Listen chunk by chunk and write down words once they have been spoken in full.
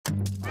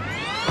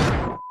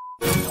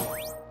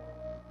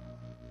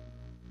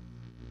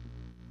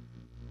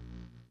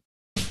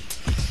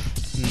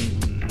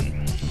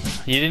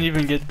You didn't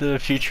even get the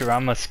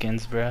Futurama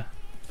skins, bruh.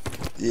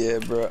 Yeah,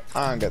 bro.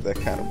 I don't got that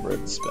kind of bread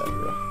to spend,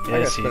 bro. Yes, I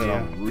gotta spend it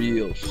on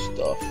real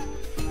stuff.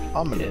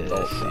 I'm an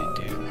adult now.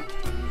 Yes, you do.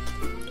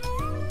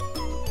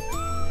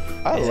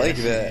 I like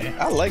that.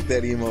 I like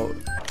that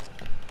emote.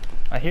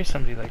 I hear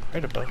somebody like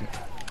right above me.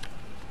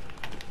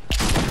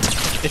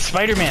 It's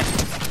Spider-Man.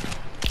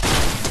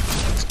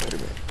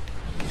 Spider-Man.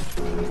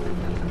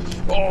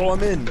 Oh,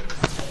 I'm in.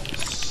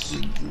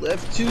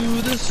 Left to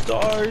the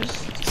stars.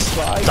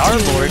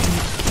 Star-Lord.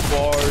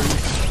 Bars.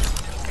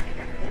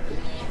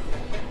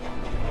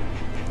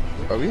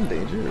 Are we in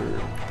danger?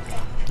 Or?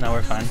 No,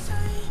 we're fine.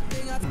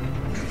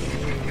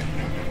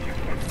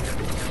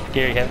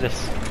 Here, you have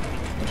this.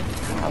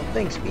 Oh,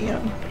 thanks,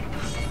 man.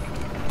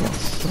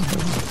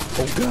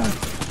 Oh god.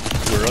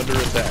 We're under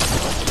attack.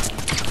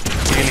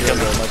 You're gonna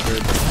kill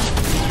him.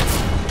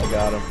 I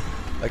got him.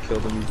 I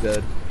killed him, he's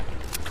dead.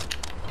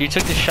 You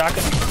took the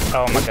shotgun?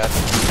 Oh my god.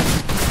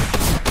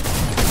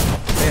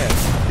 Man,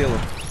 kill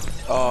him.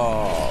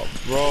 Oh,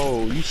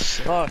 bro, you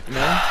suck,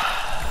 man.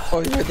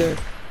 Oh, he's right there.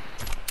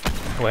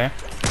 Where?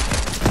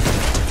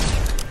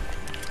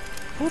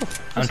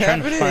 I'm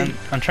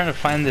trying to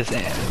find this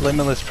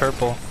limitless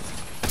purple.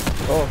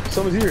 Oh,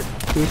 someone's here.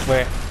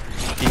 Where?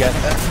 You got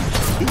it?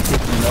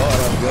 No,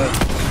 I'm good.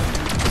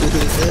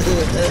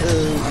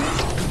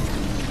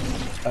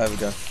 I have a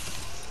gun.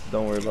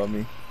 Don't worry about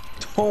me.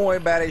 Don't worry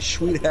about it,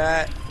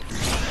 sweetheart.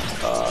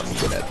 I'm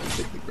gonna have to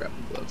take the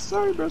grapple glove.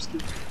 Sorry,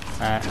 broski.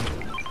 Alright.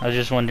 I was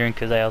just wondering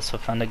because I also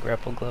found a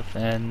grapple glove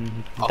and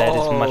that is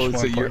much more important.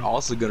 So you're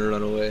also gonna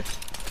run away.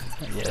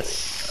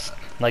 Yes.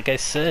 Like I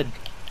said.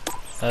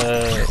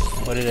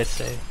 What did I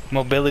say?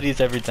 Mobility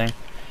is everything.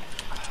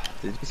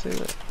 Did you say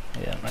that?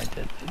 Yeah, I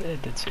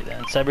did say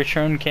that.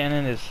 Cybertron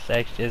cannon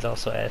is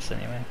also ass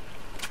anyway.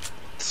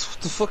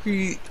 What the fuck are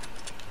you?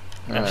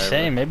 I'm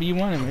saying, maybe you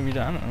want it, maybe you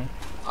don't,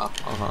 I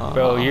don't know.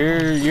 Bro,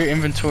 your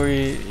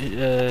inventory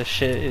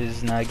shit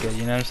is not good,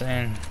 you know what I'm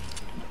saying?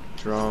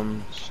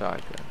 Drum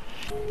shotgun.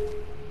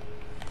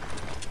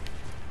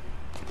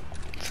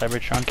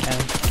 Cybertron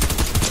cannon.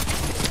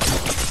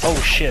 Oh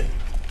shit.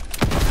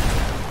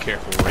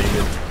 Careful,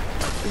 Raven.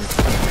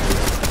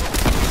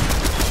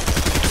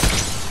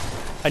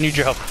 I need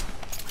your help.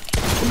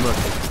 I'm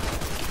running.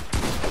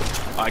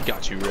 I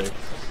got you, Ray.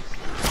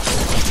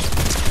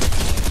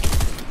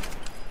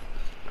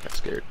 I'm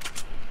scared.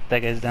 That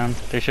guy's down.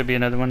 There should be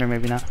another one, or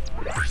maybe not.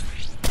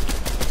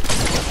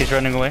 He's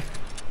running away.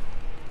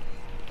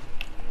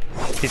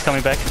 He's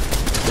coming back.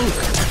 Ooh.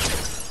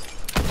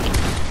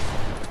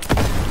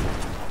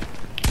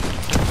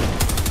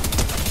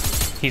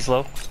 He's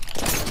low.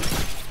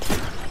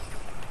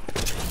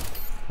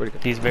 Where'd he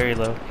go? He's very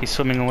low. He's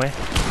swimming away.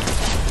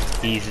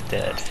 He's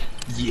dead.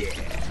 Yeah.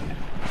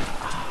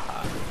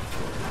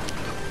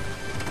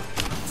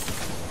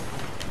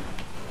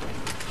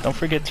 Don't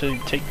forget to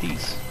take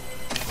these.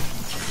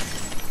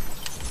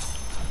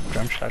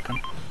 Drum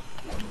shotgun.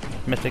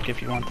 Mythic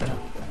if you want that.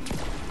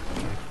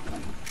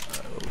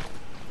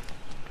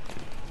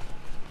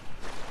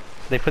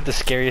 They put the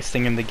scariest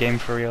thing in the game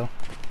for real.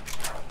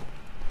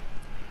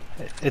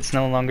 It's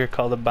no longer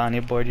called a bounty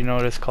board, you know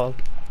what it's called?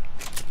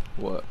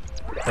 What?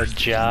 A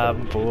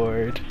job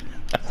board.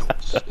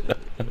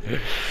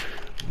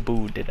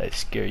 Boo, did I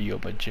scare you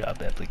of a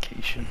job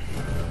application?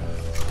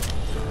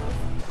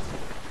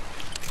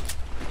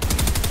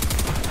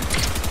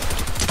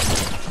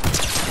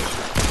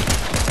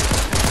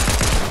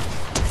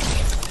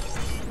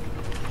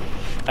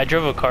 I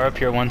drove a car up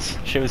here once.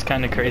 Shit was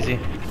kind of crazy.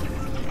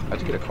 How'd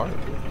you get a car up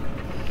here?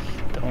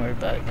 Don't worry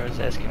about it, bro. I was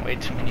asking way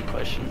too many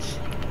questions.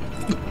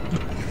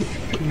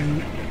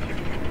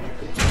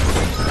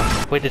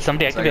 Wait, did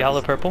somebody activate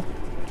Hollow Purple?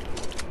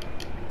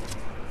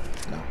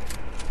 No.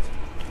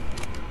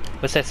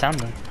 What's that sound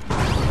then? I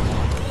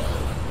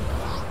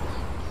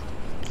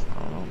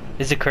don't know.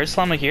 Is the Curse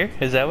Llama here?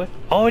 Is that what?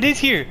 Oh, it is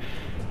here!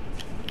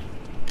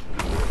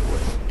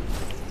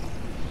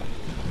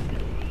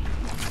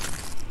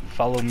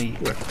 Follow me.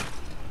 Where?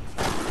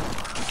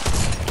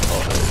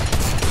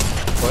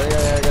 Oh,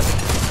 yeah, I got it.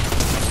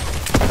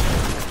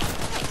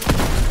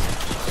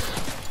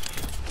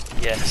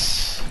 Yes.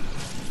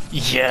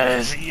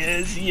 Yes,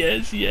 yes,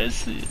 yes,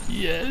 yes,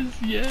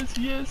 yes, yes,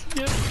 yes,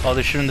 yes. Oh,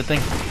 they're shooting the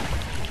thing.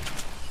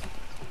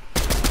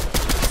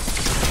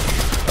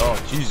 Oh,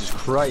 Jesus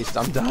Christ,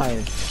 I'm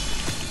dying.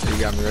 You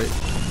got me right.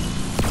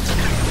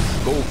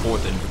 Go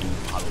forth and do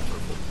Hollow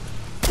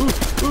Purple. Ooh,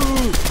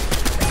 ooh.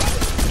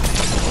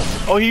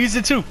 Oh, he used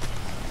it too.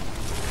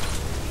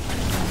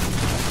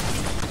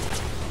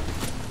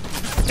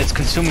 It's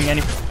consuming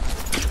any.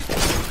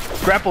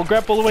 Grapple,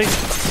 grapple away.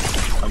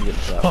 I'm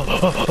getting shot.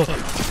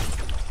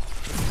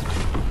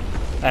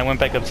 I went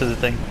back up to the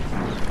thing.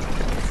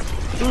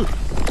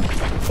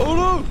 Oh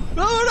no!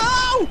 Oh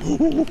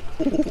no!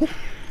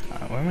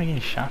 Where am I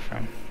getting shot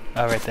from?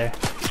 Oh, right there.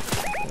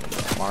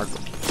 Mark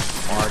him.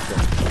 Mark him.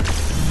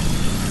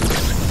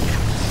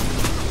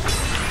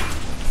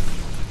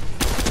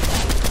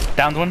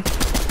 Downed one.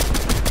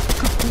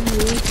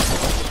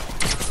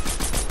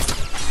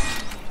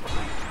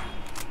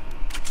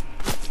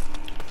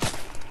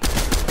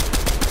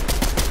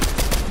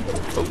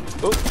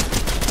 Oh.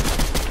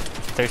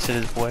 Thirsted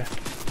his boy.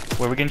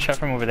 Where are we getting shot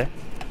from over there?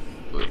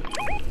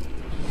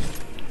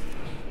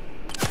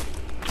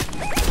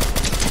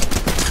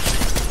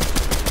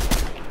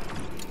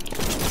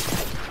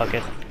 Fuck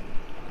it.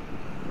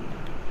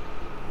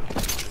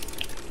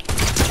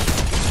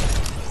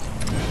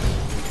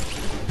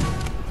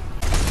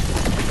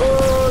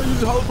 Oh,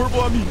 use hollow purple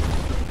on me.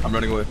 I'm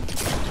running away.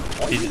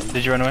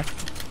 Did you run away?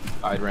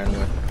 I ran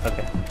away.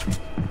 Okay.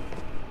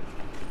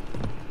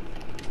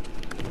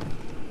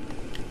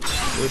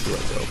 Where do I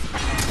go?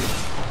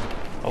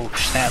 Oh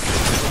snap.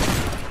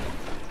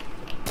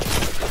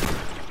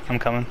 I'm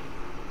coming.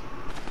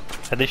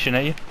 Are they shooting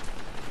at you?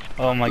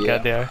 Oh my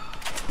god, they are.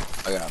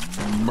 I got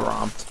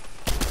romped.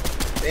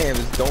 Damn,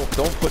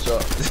 don't push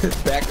up.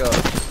 Back up.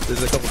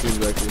 There's a couple things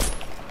back here.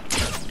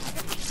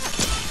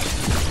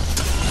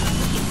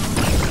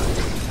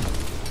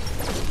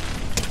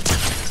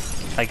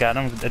 I got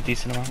him a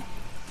decent amount.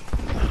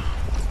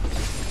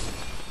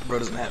 Bro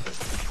doesn't have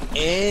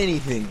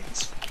anything.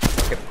 It's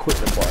fucking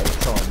equipment bar. That's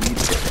telling me to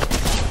get.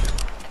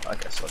 That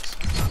guy sucks.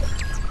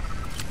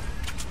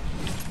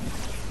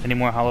 Any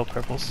more hollow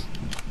purples?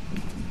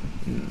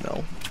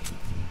 No.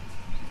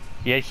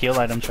 Yeah, heal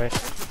items, right?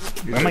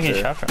 Where am I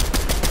getting shot from?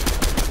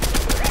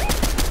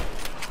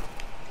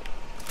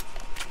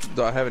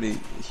 Do I have any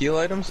heal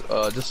items?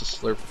 Just a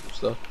slurp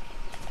stuff.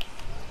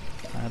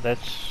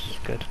 That's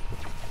good.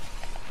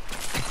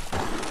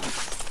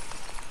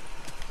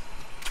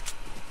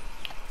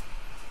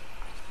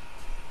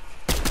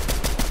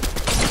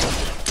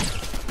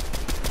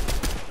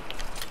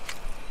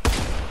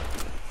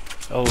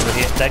 Oh,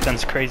 yeah, that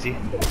gun's crazy.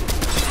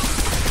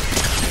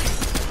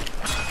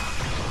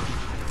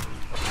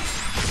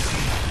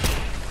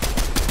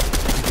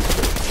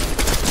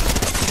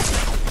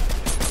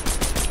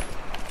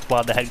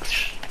 Wow, the head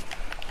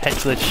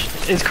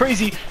glitch is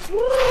crazy.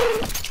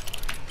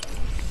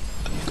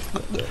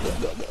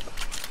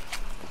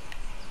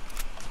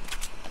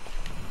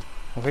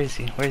 Where is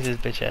he? Where is this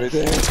bitch at? Right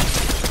there.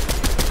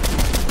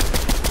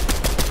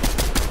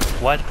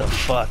 What the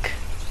fuck?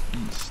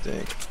 You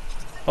stink.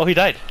 Oh, he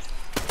died.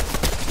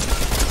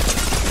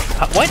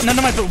 What? None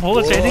of my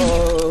bullets or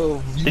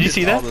anything? Did you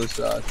see that? All those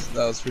shots.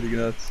 That was pretty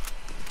nuts.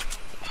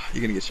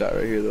 You're gonna get shot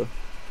right here, though.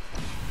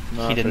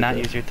 No, He did not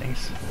use your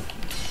things.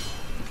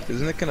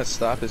 Isn't it gonna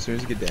stop as soon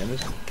as you get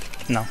damaged?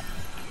 No.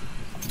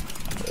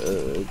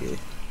 Okay.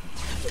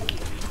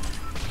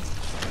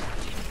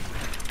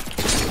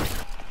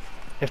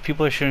 If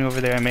people are shooting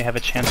over there, I may have a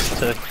chance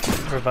to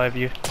revive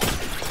you.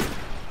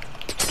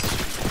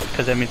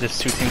 Because that means there's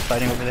two teams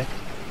fighting over there.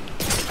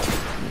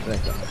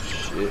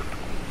 Shit.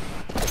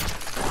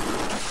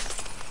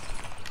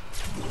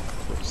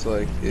 Looks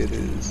like it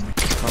is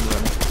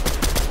coming.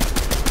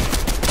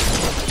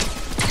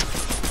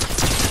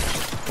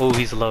 Oh,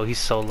 he's low. He's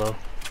so low.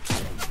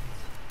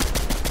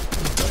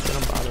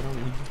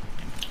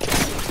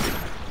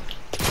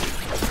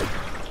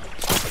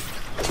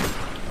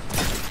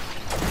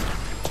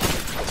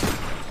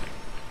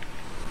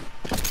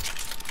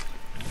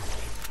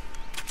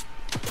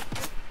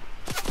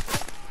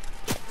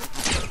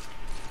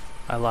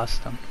 I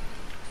lost him.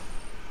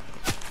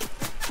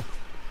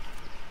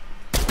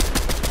 I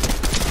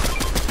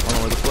don't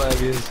know where the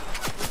flag is.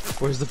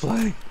 Where's the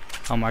flag?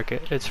 I'll mark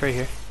it. It's right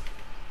here.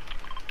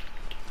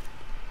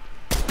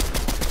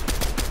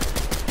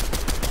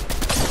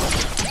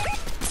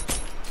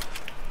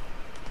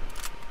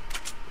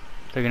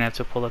 They're gonna have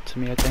to pull up to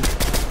me, I think.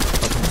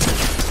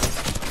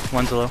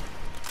 One's low.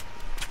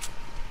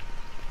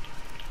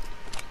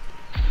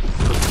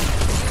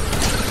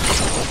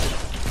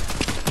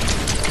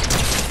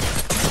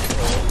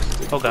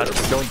 Oh god.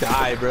 Don't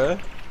die, bruh.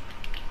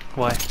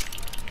 Why?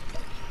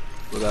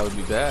 Well, that would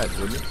be bad,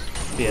 wouldn't it?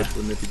 Yeah.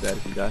 Wouldn't it be bad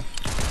if you die?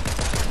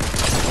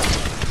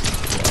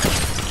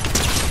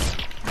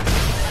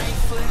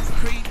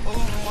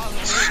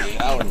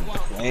 That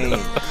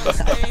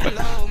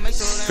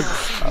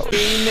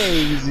was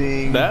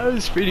amazing. That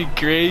was pretty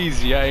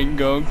crazy. I ain't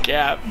gonna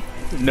cap.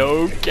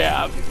 No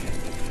cap. I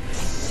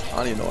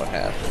don't even know what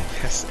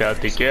happened. Stop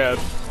the cap.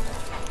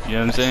 You know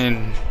what I'm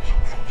saying?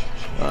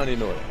 I don't even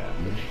know what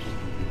happened.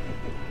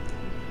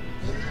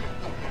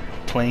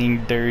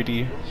 Playing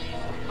dirty.